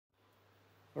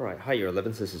All right, hi year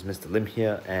 11s, this is Mr. Lim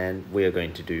here, and we are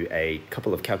going to do a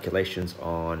couple of calculations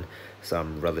on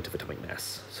some relative atomic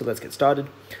mass. So let's get started.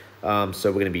 So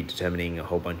we're going to be determining a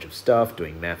whole bunch of stuff,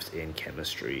 doing maths in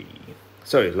chemistry.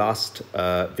 So last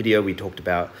video we talked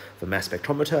about the mass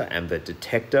spectrometer and the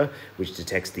detector, which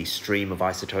detects the stream of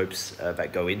isotopes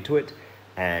that go into it,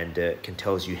 and can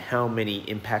tells you how many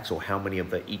impacts or how many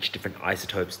of each different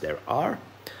isotopes there are.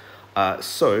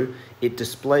 So it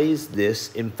displays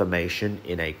this information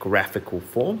in a graphical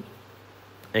form,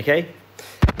 okay?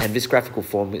 And this graphical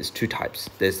form is two types.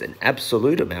 There's an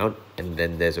absolute amount and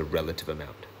then there's a relative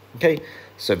amount, okay?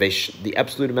 So the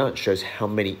absolute amount shows how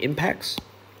many impacts.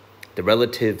 The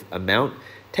relative amount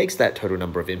takes that total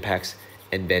number of impacts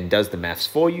and then does the maths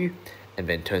for you and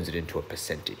then turns it into a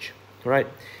percentage, all right?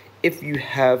 If you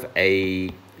have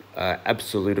a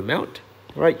absolute amount,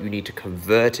 right, you need to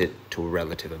convert it to a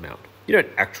relative amount. You don't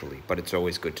actually, but it's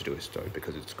always good to do so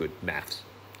because it's good maths,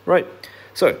 right?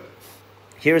 So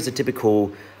here is a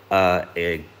typical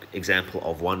example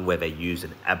of one where they use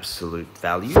an absolute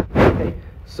value. Okay?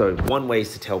 So one way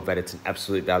is to tell that it's an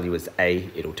absolute value is A.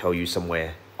 It'll tell you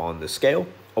somewhere on the scale.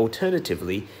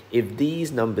 Alternatively, if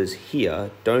these numbers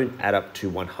here don't add up to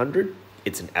 100,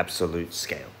 it's an absolute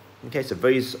scale. Okay, so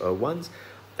these are ones.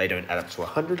 They don't add up to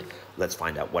 100. Let's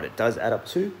find out what it does add up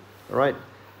to. All right.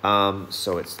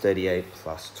 So it's 38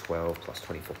 plus 12 plus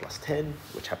 24 plus 10,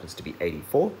 which happens to be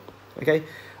 84. Okay.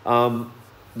 We're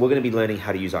going to be learning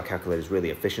how to use our calculators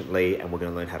really efficiently, and we're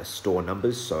going to learn how to store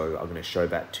numbers. So I'm going to show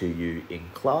that to you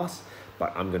in class,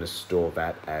 but I'm going to store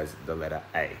that as the letter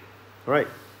A. All right.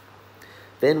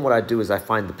 Then what I do is I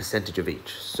find the percentage of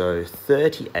each. So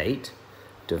 38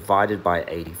 divided by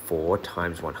 84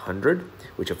 times 100,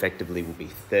 which effectively will be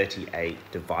 38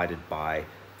 divided by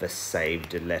the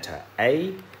saved letter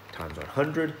A times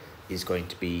 100 is going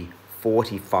to be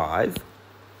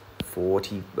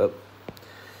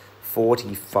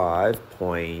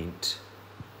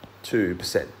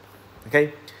 45.2%.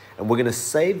 Okay, and we're going to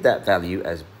save that value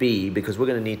as B because we're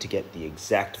going to need to get the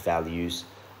exact values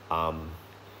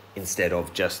instead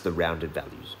of just the rounded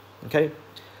values. Okay.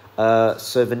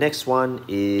 So the next one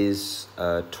is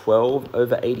 12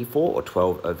 over 84 or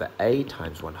 12 over A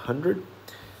times 100.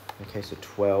 Okay, so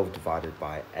 12 divided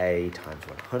by A times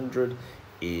 100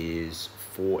 is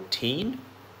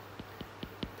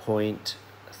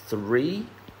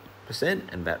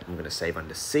 14.3%, and that I'm going to save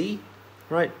under C,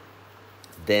 right?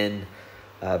 Then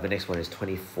the next one is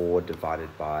 24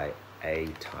 divided by A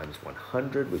times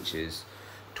 100, which is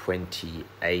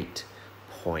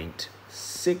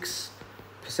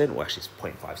 28.6%, well actually it's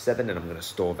 0.57, and I'm going to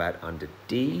store that under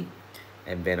D.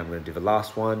 And then I'm going to do the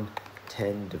last one,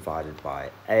 10 divided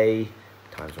by A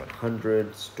times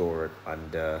 100, store it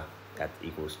under, that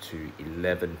equals to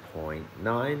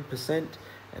 11.9%, and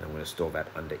I'm going to store that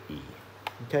under E.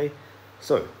 Okay,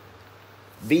 so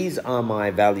these are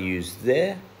my values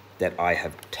there that I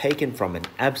have taken from an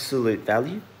absolute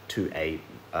value to a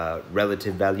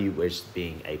relative value, which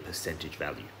being a percentage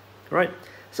value. All right,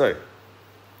 so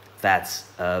that's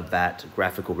that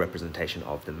graphical representation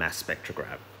of the mass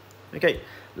spectrogram. Okay,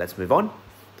 let's move on.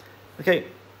 Okay,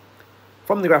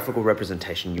 from the graphical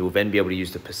representation, you will then be able to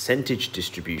use the percentage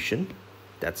distribution,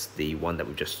 that's the one that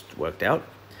we've just worked out,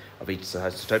 of each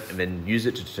isotope, and then use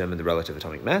it to determine the relative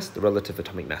atomic mass. The relative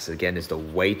atomic mass, again, is the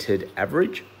weighted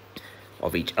average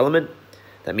of each element.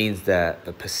 That means that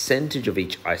the percentage of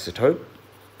each isotope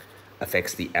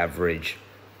affects the average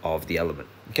of the element.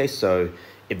 Okay, so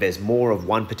if there's more of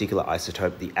one particular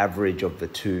isotope, the average of the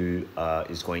two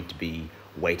is going to be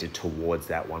weighted towards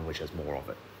that one which has more of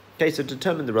it. Okay, so to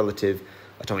determine the relative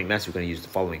atomic mass, we're going to use the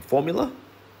following formula,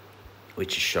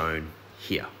 which is shown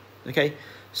here. Okay,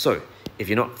 so if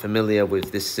you're not familiar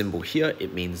with this symbol here,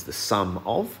 it means the sum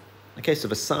of. Okay, so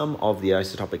the sum of the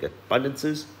isotopic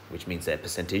abundances, which means their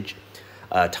percentage,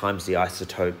 times the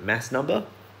isotope mass number,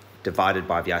 divided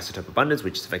by the isotope abundance,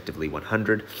 which is effectively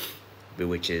 100,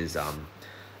 which is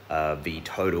the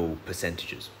total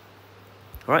percentages.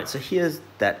 All right, so here's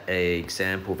that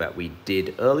example that we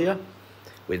did earlier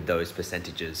with those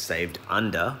percentages saved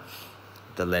under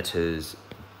the letters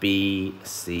B,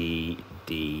 C,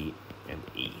 D, and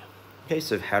E. Okay,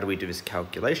 so how do we do this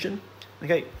calculation?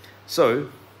 Okay, so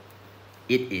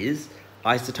it is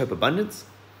isotope abundance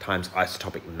times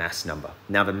isotopic mass number.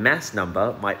 Now the mass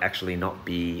number might actually not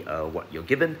be what you're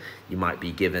given. You might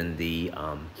be given the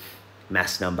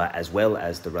mass number as well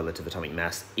as the relative atomic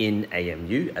mass in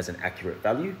AMU as an accurate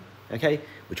value, okay,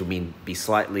 which will mean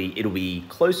it'll be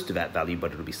close to that value,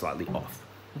 but it'll be slightly off.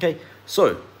 Okay,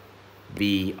 so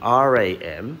the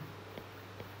RAM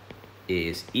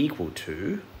is equal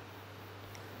to,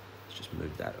 let's just just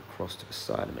move that across to the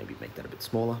side and maybe make that a bit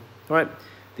smaller. All right,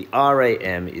 the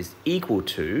RAM is equal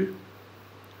to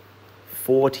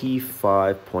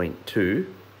 45.2,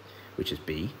 which is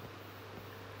B,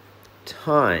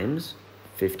 times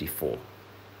 54.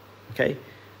 Okay,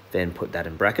 then put that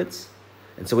in brackets.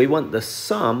 And so we want the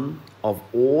sum of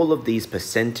all of these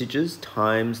percentages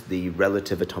times the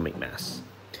relative atomic mass.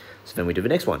 So then we do the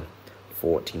next one,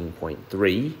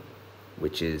 14.3,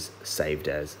 which is saved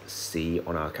as C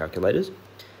on our calculators,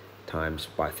 times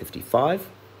by 55,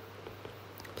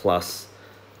 plus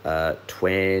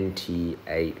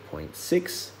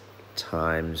 28.6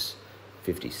 times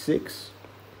 56,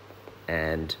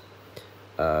 and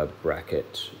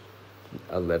bracket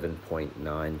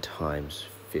 11.9 times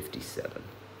 57.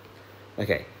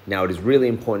 Okay, now it is really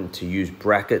important to use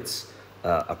brackets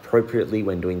appropriately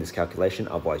when doing this calculation,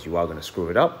 otherwise you are going to screw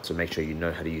it up. So make sure you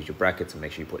know how to use your brackets and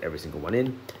make sure you put every single one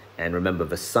in. And remember,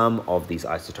 the sum of these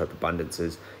isotope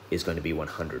abundances is going to be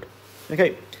 100.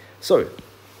 Okay, so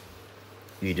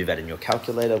you do that in your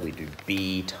calculator. We do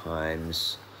B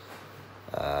times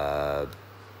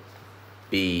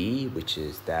B, which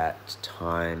is that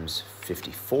times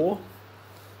 54,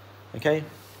 okay,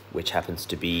 which happens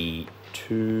to be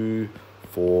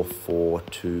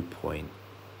 2442.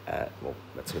 Well,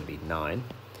 that's going to be 9.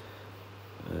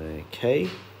 Okay,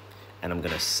 and I'm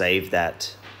going to save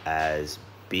that as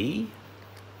B.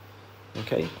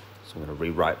 Okay, so I'm going to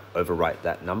overwrite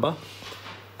that number.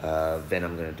 Then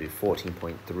I'm going to do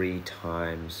 14.3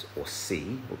 times, or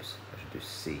C, oops, I should do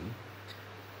C.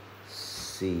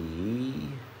 C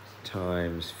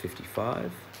times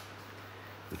 55,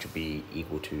 which would be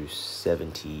equal to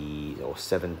 70, or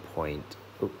 7 point,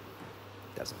 oh,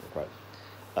 doesn't look right.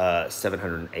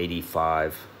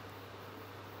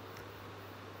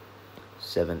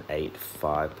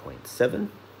 785.7,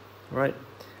 right?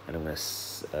 And I'm going to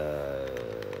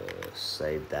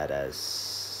save that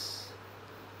as,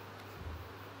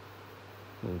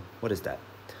 what is that?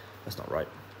 That's not right.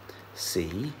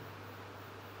 C,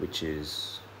 which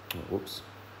is, oh, whoops.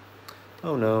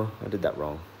 Oh no, I did that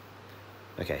wrong.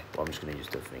 Okay, well, I'm just going to use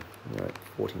the thing. All right,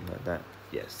 14 like that.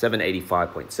 Yeah,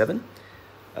 785.7.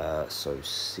 So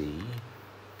C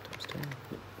times 10.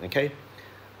 Okay,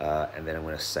 and then I'm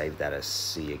going to save that as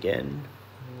C again.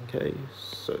 Okay,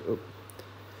 so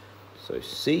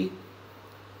C.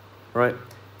 All right,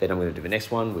 then I'm going to do the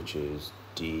next one, which is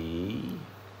D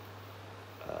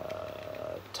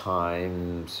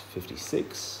times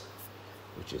 56,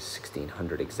 which is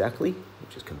 1600 exactly,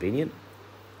 which is convenient.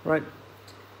 All right,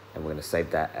 and we're going to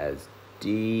save that as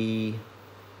D.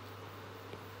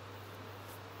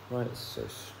 Right, so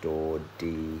store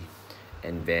D,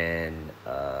 and then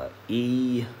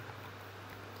E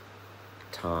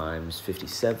times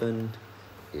 57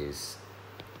 is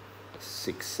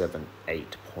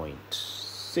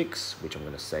 678.6, which I'm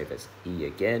going to save as E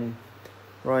again,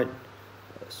 right?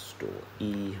 Store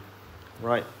E,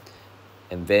 right?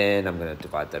 And then I'm going to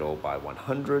divide that all by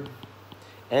 100,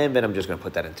 and then I'm just going to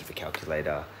put that into the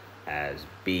calculator as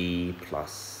B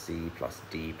plus C plus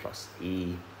D plus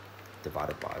E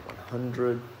divided by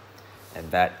 100,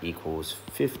 and that equals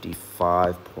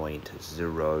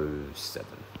 55.07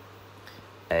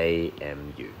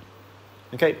 AMU.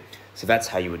 Okay, so that's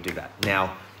how you would do that.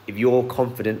 Now, if you're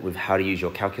confident with how to use your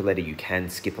calculator, you can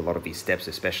skip a lot of these steps,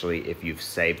 especially if you've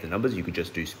saved the numbers. You could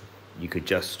just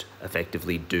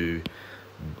effectively do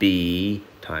B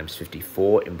times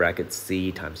 54 in brackets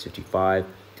C times 55,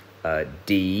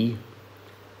 D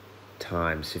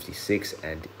times 56,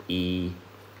 and E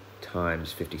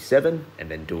times 57, and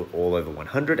then do it all over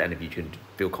 100. And if you can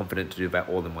feel confident to do that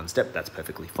all in one step, that's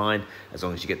perfectly fine, as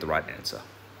long as you get the right answer.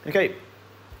 Okay,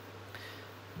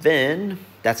 then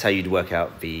that's how you'd work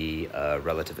out the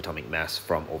relative atomic mass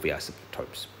from all the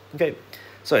isotopes. Okay,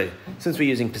 so since we're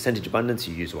using percentage abundance,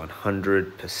 you use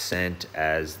 100%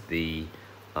 as the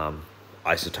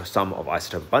sum of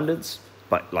isotope abundance.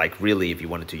 But like really, if you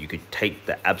wanted to, you could take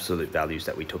the absolute values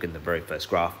that we took in the very first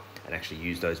graph and actually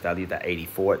use those values, that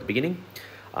 84 at the beginning,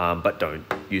 but don't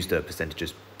use the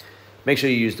percentages. Make sure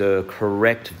you use the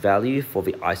correct value for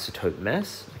the isotope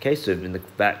mass. Okay, so in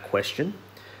that question,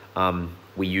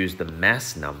 we use the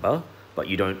mass number, but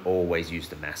you don't always use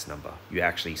the mass number. You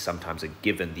actually sometimes are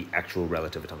given the actual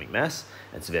relative atomic mass,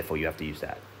 and so therefore you have to use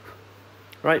that,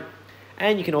 right?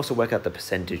 And you can also work out the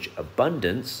percentage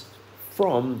abundance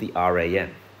from the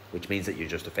RAM, which means that you're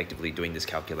just effectively doing this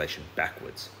calculation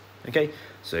backwards. Okay,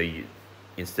 so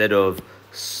instead of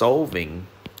solving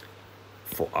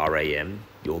for RAM,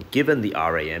 you're given the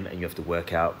RAM and you have to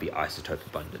work out the isotope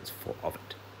abundance of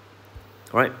it.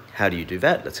 All right, how do you do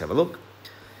that? Let's have a look.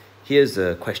 Here's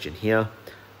a question here.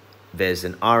 there's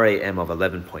an RAM of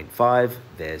 11.5,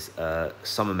 there's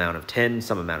some amount of 10,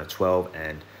 some amount of 12,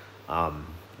 and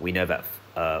we know that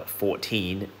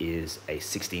 14 is a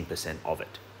 16% of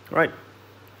it, right?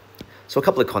 So a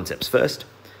couple of concepts first,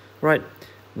 right?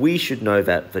 We should know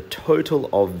that the total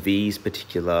of these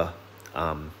particular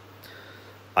isotopic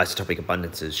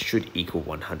abundances should equal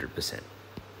 100%.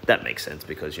 That makes sense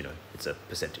because, you know, it's a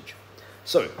percentage.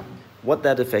 So what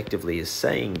that effectively is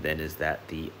saying then is that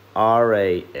the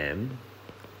RAM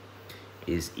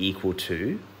is equal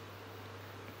to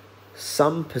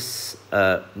some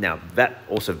now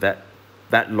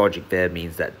that logic there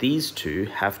means that these two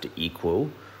have to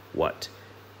equal what?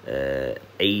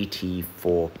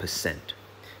 84%,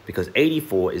 because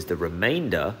 84 is the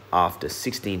remainder after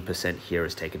 16% here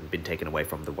has been taken away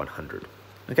from the 100.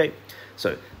 Okay,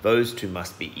 so those two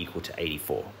must be equal to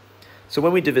 84. So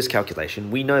when we do this calculation,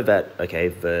 we know that, okay,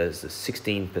 there's the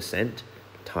 16%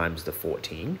 times the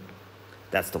 14.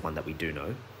 That's the one that we do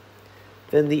know.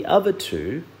 Then the other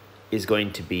two is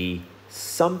going to be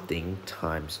something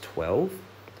times 12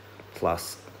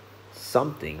 plus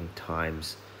something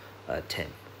times 10.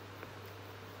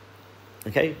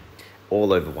 Okay,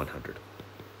 all over 100.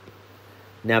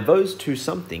 Now those two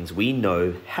somethings we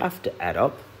know have to add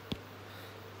up.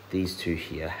 These two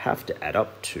here have to add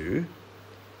up to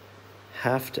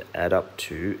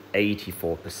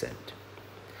 84%.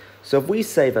 So if we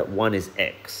say that one is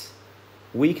X,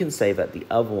 we can say that the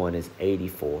other one is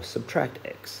 84 subtract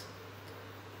X.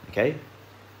 Okay,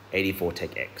 84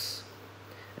 take X.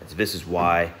 And so this is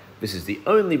the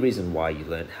only reason why you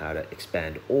learned how to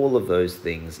expand all of those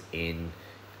things in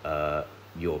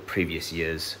your previous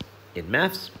years in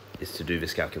maths, is to do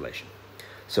this calculation.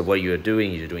 So what you're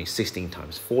doing 16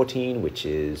 times 14, which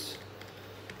is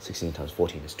 16 times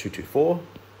 14 is 224,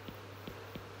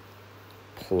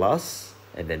 plus,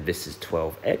 and then this is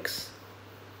 12x,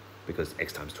 because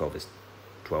x times 12 is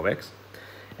 12x.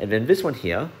 And then this one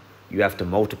here, you have to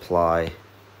multiply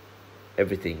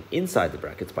everything inside the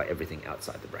brackets by everything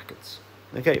outside the brackets.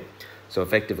 Okay, so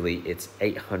effectively it's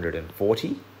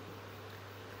 840.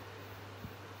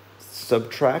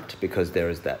 Subtract, because there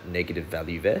is that negative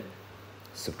value there,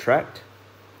 subtract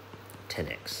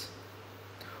 10x.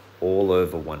 All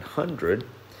over 100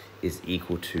 is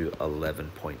equal to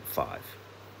 11.5.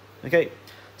 Okay,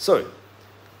 so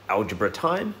algebra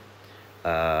time.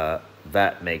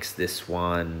 That makes this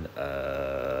one,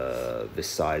 this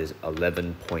side is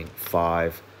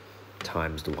 11.5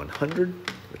 times the 100,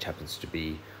 which happens to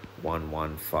be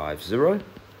 1150.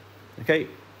 Okay,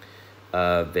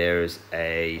 there's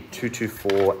a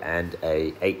 224 and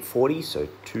a 840, so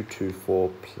 224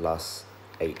 plus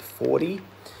 840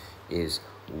 is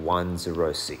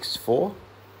 1064.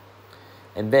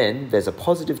 And then there's a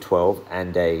positive 12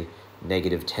 and a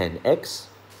negative 10x,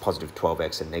 positive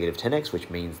 12x and negative 10x, which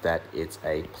means that it's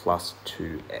a plus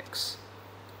 2x.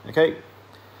 Okay,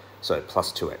 so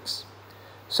plus 2x.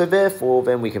 So therefore,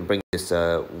 then we can bring this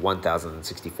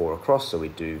 1064 across. So we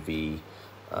do the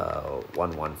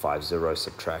 1150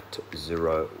 subtract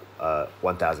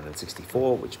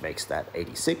 1064, which makes that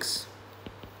 86.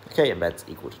 Okay, and that's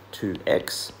equal to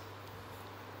 2x.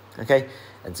 Okay,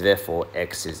 and so therefore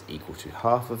x is equal to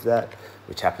half of that,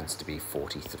 which happens to be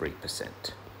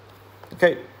 43%.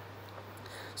 Okay,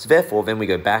 so therefore then we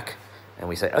go back and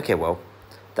we say, okay, well,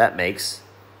 that makes,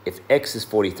 if x is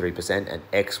 43% and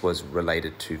x was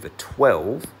related to the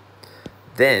 12,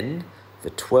 then the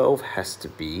 12 has to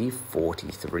be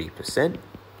 43%.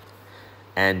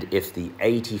 And if the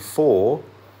 84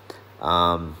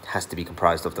 has to be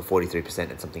comprised of the 43%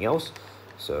 and something else,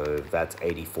 so that's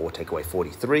 84, take away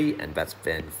 43, and that's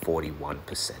then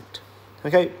 41%.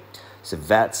 Okay, so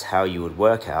that's how you would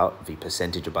work out the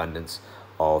percentage abundance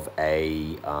of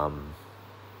a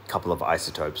couple of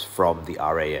isotopes from the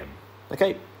RAM.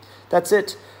 Okay, that's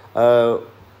it.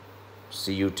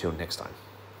 See you till next time.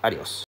 Adios.